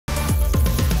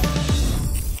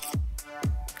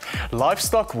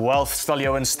Livestock Wealth stel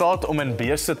jou in staat om in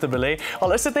beeste te belê,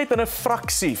 al is dit net in 'n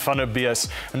fraksie van 'n bees.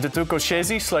 Ntuthuko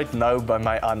Shezi sluit nou by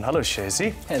my aan. Hallo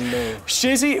Shezi. Hello.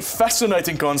 Shezi,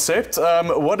 fascinating concept.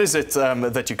 What is it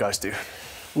that you guys do?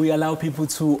 We allow people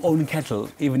to own cattle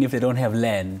even if they don't have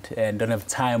land and don't have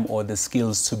time or the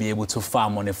skills to be able to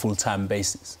farm on a full-time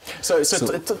basis. So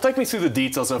take me through the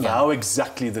details of how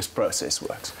exactly this process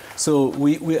works. So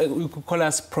we could call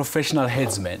us professional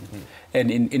headsmen,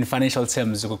 and in financial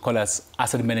terms, you could call us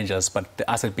asset managers, but the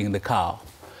asset being the cow.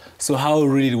 So how it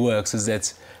really works is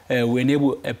that we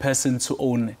enable a person to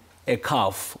own a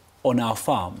calf on our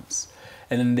farms.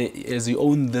 And then as you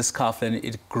own this calf, then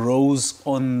it grows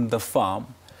on the farm.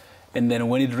 And then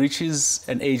when it reaches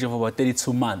an age of about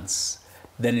 32 months,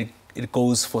 then it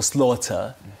goes for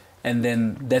slaughter. And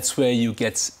then that's where you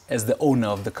get, as the owner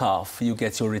of the calf, you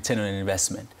get your return on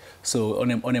investment. So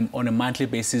on a monthly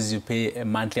basis, you pay a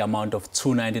monthly amount of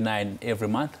 $2.99 every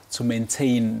month to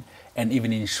maintain and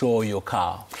even insure your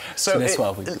cow. So that's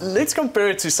what we do. Let's compare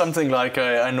it to something like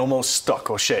a normal stock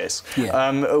or shares.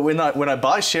 Yeah. When I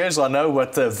buy shares, I know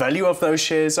what the value of those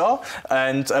shares are,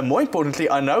 and more importantly,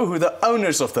 I know who the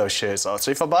owners of those shares are.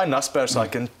 So if I buy Naspers, I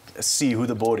can see who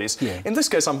the board is. Yeah. In this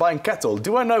case, I'm buying cattle.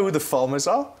 Do I know who the farmers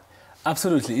are?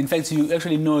 Absolutely. In fact, you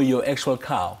actually know your actual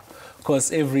cow,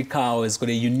 because every cow has got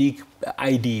a unique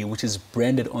ID which is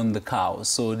branded on the cow,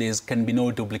 so there can be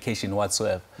no duplication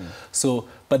whatsoever. So,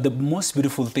 but the most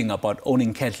beautiful thing about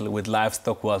owning cattle with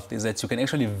Livestock Wealth is that you can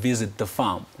actually visit the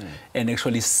farm and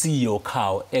actually see your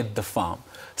cow at the farm.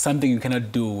 Something you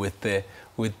cannot do with the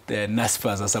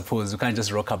Naspers, I suppose. You can't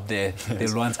just rock up there. They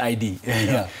want ID.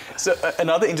 Yeah. So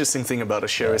another interesting thing about a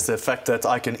share is the fact that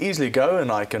I can easily go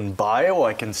and I can buy or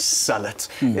I can sell it.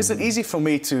 Is it easy for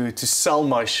me to sell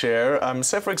my share?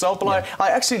 Say, for example, I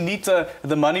actually need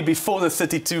the money before the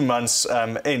 32 months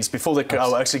ends, before the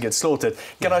cow actually gets slaughtered.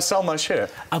 Can I sell my share?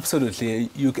 Absolutely.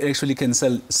 You actually can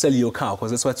sell your cow, because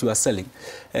that's what you are selling.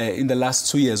 In the last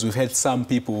 2 years, we've had some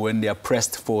people, when they are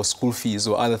pressed for school fees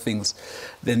or other things,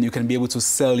 then you can be able to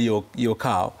sell your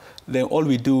cow. Then all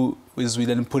we do is we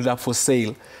then put it up for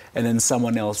sale, and then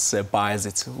someone else buys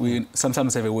it. We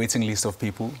sometimes have a waiting list of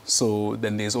people, so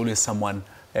then there's always someone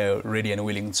ready and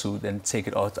willing to then take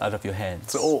it out of your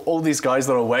hands. So all these guys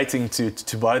that are waiting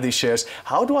to buy these shares,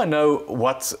 how do I know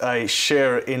what a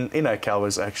share in a cow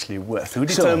is actually worth? Who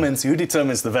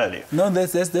determines the value? No,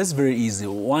 that's very easy.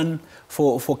 One,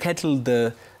 for cattle,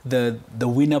 the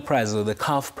winner prizes or the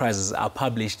calf prizes are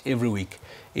published every week.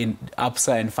 In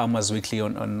APSA and Farmers Weekly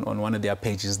on one of their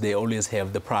pages, they always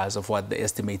have the price of what the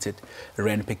estimated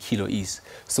rand per kilo is.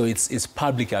 So it's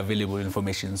publicly available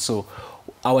information. So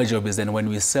our job is then when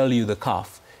we sell you the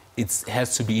calf, it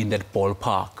has to be in that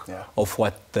ballpark of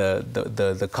what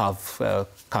the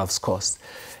calves cost.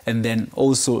 And then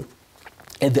also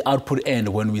at the output end,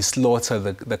 when we slaughter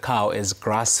the cow as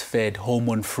grass-fed,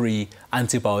 hormone-free,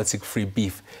 antibiotic-free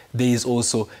beef, there is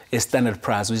also a standard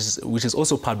price, which is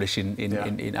also published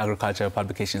in agricultural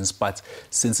publications. But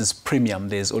since it's premium,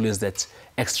 there's always that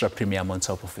extra premium on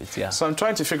top of it. Yeah. So I'm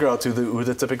trying to figure out who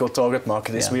the typical target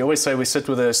market is. We always say we sit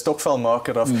with a stokvel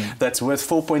market of that's worth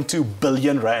 4.2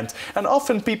 billion rand, and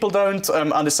often people don't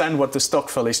understand what the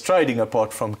stokvel is trading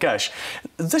apart from cash.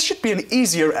 This should be an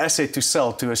easier asset to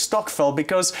sell to a stokvel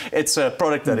because it's a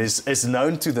product that is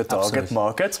known to the target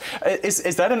market.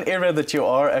 Is that an area that you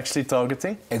are actually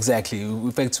targeting? Exactly.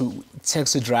 In fact, to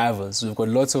taxi drivers, we've got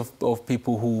lots of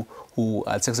people who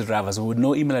are taxi drivers with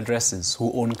no email addresses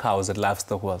who own cows at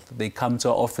Livestock Wealth. They come to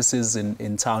our offices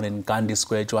in town in Gandhi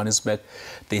Square, Johannesburg.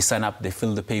 They sign up, they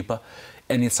fill the paper,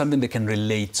 and it's something they can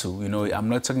relate to. You know, I'm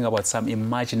not talking about some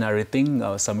imaginary thing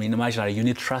or some imaginary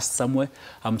unit trust somewhere.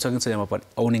 I'm talking to them about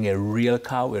owning a real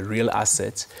cow, a real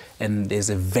asset, and there's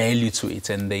a value to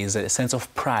it, and there's a sense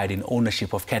of pride in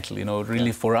ownership of cattle. You know,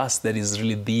 really for us, that is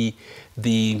really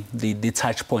the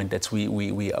touch point that we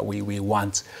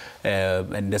want,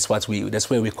 and that's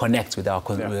where we connect with our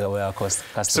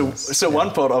customers. So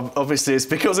one part obviously is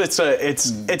because it's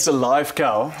a live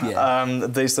cow.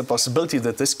 There's the possibility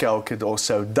that this cow could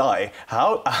also die.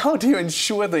 How do you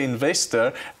ensure the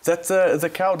investor that the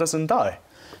cow doesn't die?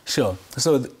 Sure.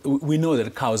 So we know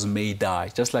that cows may die,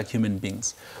 just like human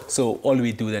beings. So all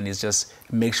we do then is just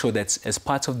make sure that as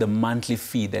part of the monthly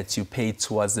fee that you pay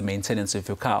towards the maintenance of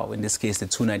your cow, in this case the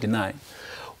 $2.99,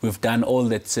 we've done all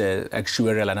that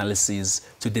actuarial analysis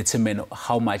to determine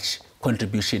how much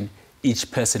contribution each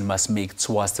person must make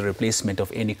towards the replacement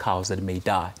of any cows that may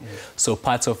die. So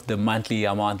part of the monthly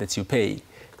amount that you pay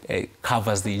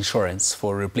covers the insurance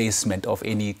for replacement of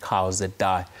any cows that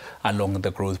die along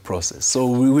the growth process. So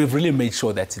we've really made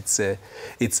sure that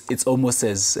it's almost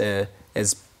as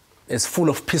as full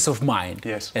of peace of mind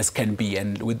yes. as can be,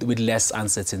 and with less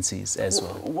uncertainties as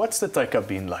well. What's the take-up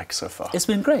been like so far? It's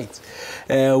been great.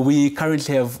 We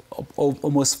currently have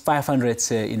almost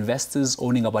 500 investors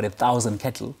owning about 1,000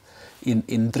 cattle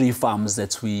in 3 farms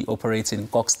that we operate in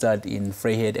Kokstad, in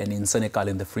Vryheid, and in Senekal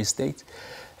in the Free State.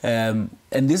 And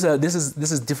this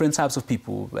is different types of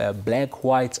people: black,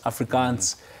 white,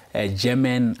 Afrikaans,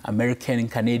 German, American,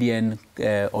 Canadian,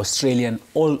 Australian,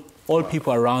 all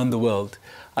people around the world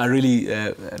are really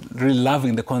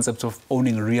loving the concept of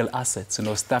owning real assets,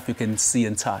 stuff you can see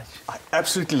and touch. I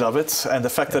absolutely love it, and the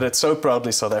fact that it's so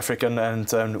proudly South African,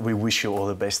 and we wish you all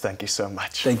the best. Thank you so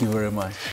much. Thank you very much.